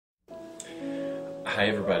Hi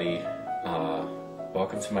everybody,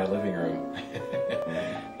 welcome to my living room.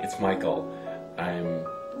 It's Michael. I'm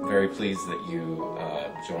very pleased that you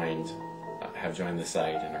have joined the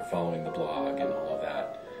site and are following the blog and all of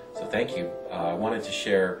that. So thank you. I wanted to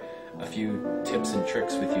share a few tips and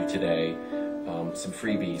tricks with you today, some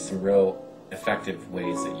freebies, some real effective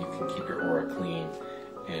ways that you can keep your aura clean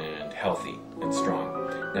and healthy and strong.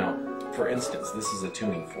 Now, for instance, this is a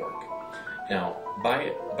tuning fork. Now,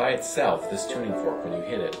 by itself, this tuning fork, when you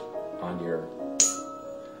hit it on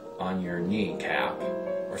your knee cap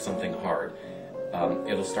or something hard,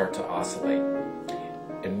 it'll start to oscillate.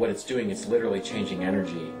 And what it's doing, it's literally changing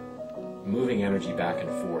energy, moving energy back and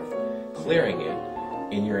forth, clearing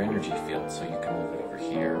it in your energy field. So you can move it over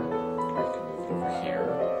here, or you can move it over here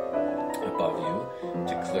above you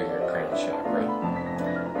to clear your crown chakra,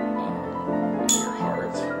 your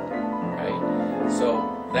heart, right?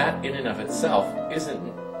 So that in and of itself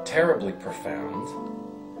isn't terribly profound.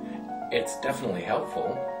 It's definitely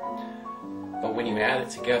helpful, but when you add it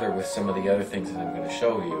together with some of the other things that I'm going to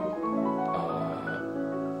show you,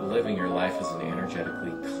 living your life as an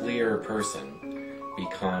energetically clear person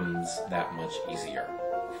becomes that much easier.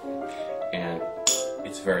 And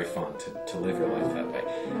it's very fun to live your life that way.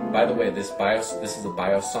 By the way, this is a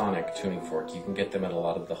biosonic tuning fork. You can get them at a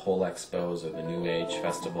lot of the Whole Expos or the New Age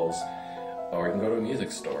festivals. Or you can go to a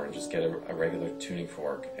music store and just get a regular tuning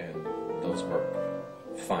fork, and those work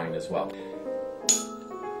fine as well.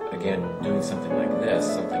 Again, doing something like this,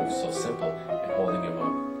 something so simple, and holding them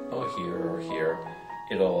up, here or here,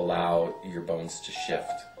 it'll allow your bones to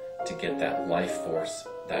shift, to get that life force,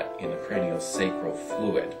 that in the craniosacral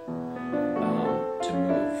fluid, to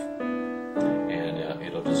move. And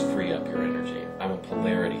it'll just free up your energy. I'm a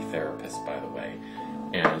polarity therapist, by the way,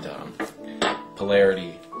 and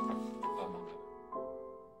polarity